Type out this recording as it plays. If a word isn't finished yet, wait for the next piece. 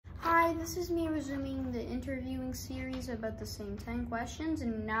Hi, this is me resuming the interviewing series about the same 10 questions,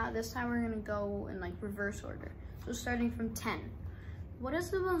 and now this time we're gonna go in like reverse order. So starting from 10. What is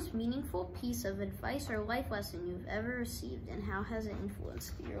the most meaningful piece of advice or life lesson you've ever received, and how has it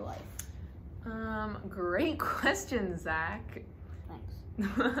influenced your life? Great question, Zach. Thanks.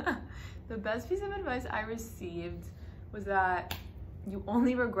 The best piece of advice I received was that you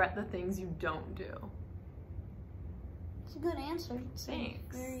only regret the things you don't do. It's a good answer. It's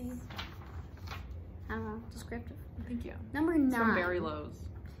Thanks. Very, I don't know, descriptive. Thank you. Number It's 9. from Barry Lowe's.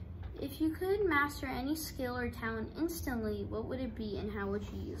 If you could master any skill or talent instantly, what would it be and how would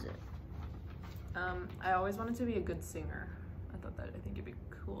you use it? I always wanted to be a good singer. I think it'd be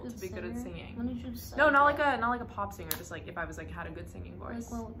cool to be good at singing. When did you decide No, not that? like a pop singer. Just like if I was like had a good singing voice.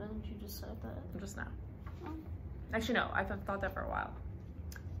 Like, well, when did you decide that? Just now. Oh. Actually, no. I've thought that for a while.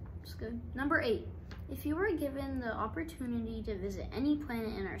 That's good. Number 8. If you were given the opportunity to visit any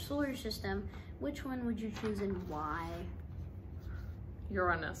planet in our solar system, which one would you choose and why?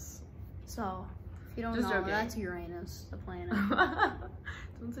 Uranus. So, if you don't Just know, joking. that's Uranus, the planet.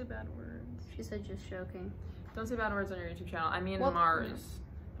 Don't say bad words. She said just joking. Don't say bad words on your YouTube channel. I mean, What? Mars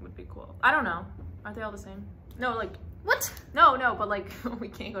would be cool. I don't know. Aren't they all the same? No, like, What? no, but like, we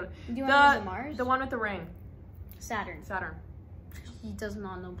can't go to Do you want to visit Mars? the one with the ring. Saturn. Saturn. He does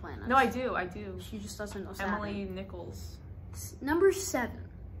not know planets. No, I do. She just doesn't know Saturn. Emily Nichols. Number 7.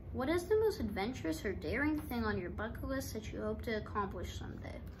 What is the most adventurous or daring thing on your bucket list that you hope to accomplish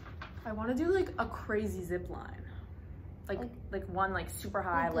someday? I want to do like a crazy zip line. Like one like super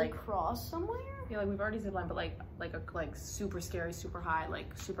high, like cross somewhere? yeah, like we've already zip line, but like super scary, super high,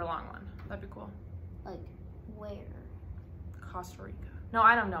 like super long one. That'd be cool. Like where? Costa Rica. No,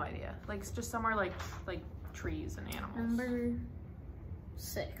 I have no idea. Like just somewhere like trees and animals. Number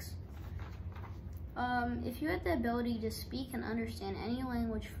 6. If you had the ability to speak and understand any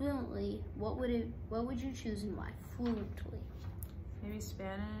language fluently, what would you choose and why? Fluently. Maybe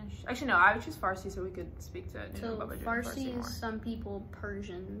Spanish. Actually, no. I would choose Farsi so we could speak to So Babaji and Farsi more. is some people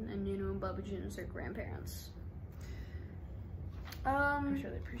Persian, and Babaji is their grandparents. I'm sure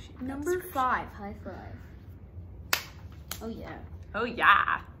they appreciate that Number description. 5. High five. Oh yeah. Oh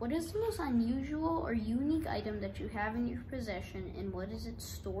yeah. What is the most unusual or unique item that you have in your possession, and what is its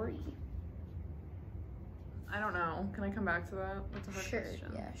story? I don't know. Can I come back to that? That's a hard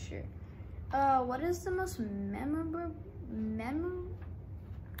question. Yeah, sure. What is the most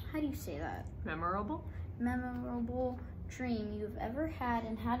how do you say that? Memorable? Memorable dream you've ever had,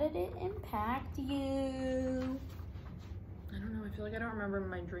 and how did it impact you? I don't know. I feel like I don't remember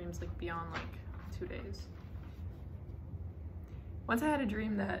my dreams like beyond like 2 days. Once I had a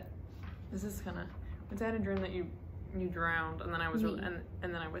dream that once I had a dream that you drowned, and then I was and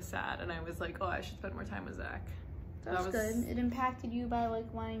then I was sad, and I was like, oh, I should spend more time with Zach. That's good. It impacted you by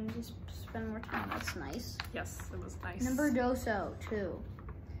like wanting to spend more time. That's nice. Yes, it was nice. Number 2.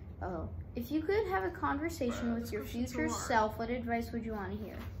 Oh, if you could have a conversation with your future self, what advice would you want to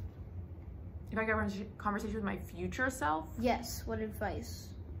hear? If I got a conversation with my future self, Yes. What advice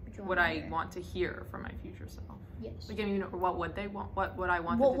would you want what to I hear? want to hear from my future self. Yes. Like, I mean, what would they want? What would I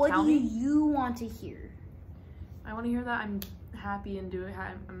want them to What tell do me? you want to hear? I want to hear that I'm happy and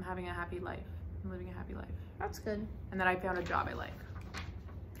I'm having a happy life. I'm living a happy life. That's good. And that I found a job I like.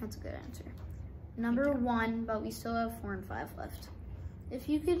 That's a good answer. Number 1, but we still have 4 and 5 left. If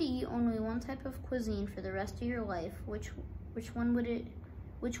you could eat only one type of cuisine for the rest of your life, which one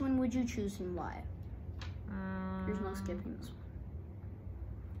would you choose and why? There's no skipping this one.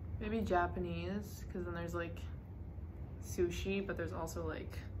 Maybe Japanese, because then there's like sushi, but there's also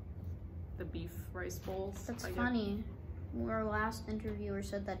like the beef rice bowls. That's funny. Our last interviewer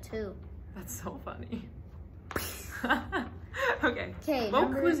said that too. That's so funny. Okay. Okay.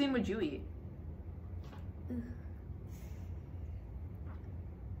 What cuisine would you eat?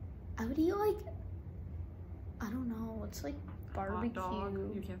 I would eat like, I don't know. It's like barbecue. Hot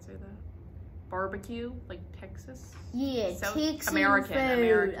dog. You can't say that. Barbecue, like Texas. Yeah, South Texas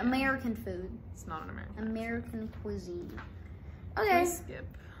American. American food. It's not an American. American cuisine. Can Okay. we skip?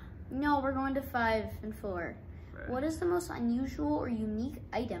 No, we're going to 5 and 4. Right. What is the most unusual or unique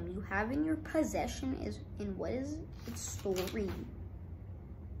item you have in your possession, and what is its story?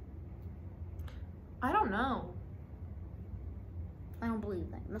 I don't know. I don't believe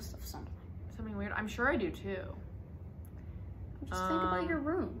that. You must have something. Something weird. I'm sure I do too. Just think about your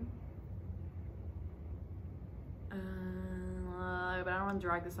room. But I don't want to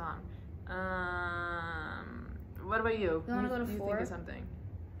drag this on. What about you? You want to go to You 4? think of something,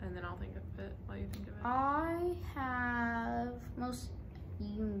 and then I'll think of it while you think of it. I have most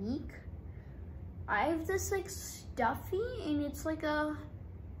unique. I have this like stuffy, and it's like a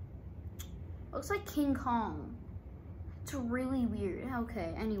Looks like King Kong. It's really weird.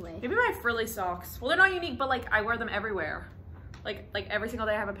 Okay, anyway. Maybe my frilly socks. Well, they're not unique, but like I wear them everywhere. Like every single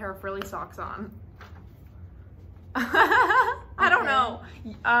day I have a pair of frilly socks on. I don't know.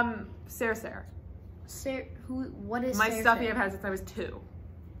 Sarah. What is my Sarah? stuffy I've had since I was 2.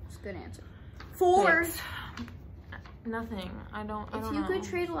 That's a good answer. 4. Nothing. I don't If you know. could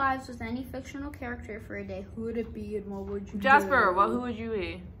trade lives with any fictional character for a day, who would it be and what would you Jasper, do? well, who would you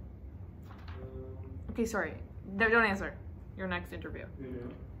be? Okay, sorry. No, don't answer. Your next interview.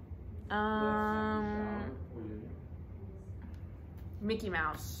 Mickey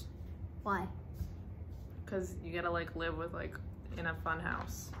Mouse. Why? Because you gotta like live with like in a fun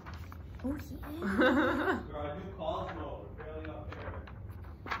house. Oh yeah.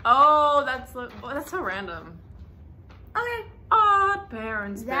 Oh, that's so random. Okay. Odd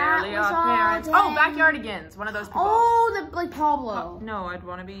parents, That barely was odd all parents. 10. Oh, Backyardigans. One of those people. Oh, like Pablo. No, I'd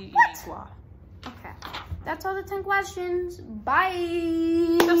want to be Uniqua. Okay. That's all the 10 questions.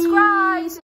 Bye. Subscribe.